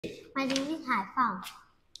My name is Hải Phong.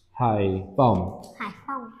 Hải Phong. Hải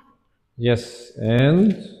Phong. Yes,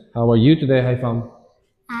 and how are you today, Hải Phong?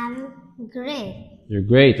 I'm great. You're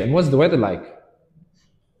great. And what's the weather like?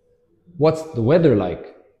 What's the weather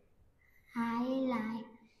like? I like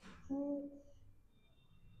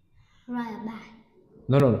ride bike.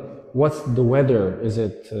 No. What's the weather? Is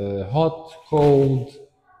it hot, cold,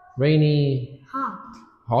 rainy? Hot.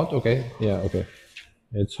 Hot? Okay. Yeah, okay.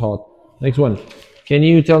 It's hot. Next one. Can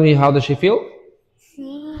you tell me how does she feel? She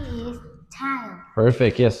is tired.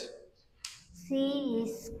 Perfect. Yes. She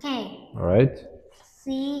is scared. All right.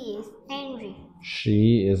 She is angry.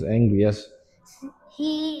 She is angry. Yes.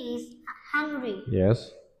 He is hungry.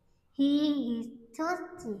 Yes. He is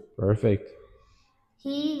thirsty. Perfect.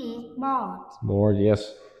 He is bored. Bored.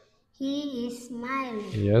 Yes. He is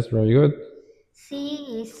smiling. Yes. Very good.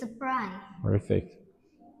 She is surprised. Perfect.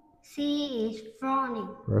 She is frowning.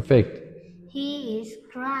 Perfect. He is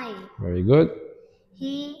crying. Very good.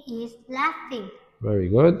 He is laughing. Very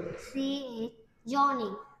good. She is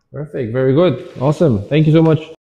yawning. Perfect. Very good. Awesome. Thank you so much.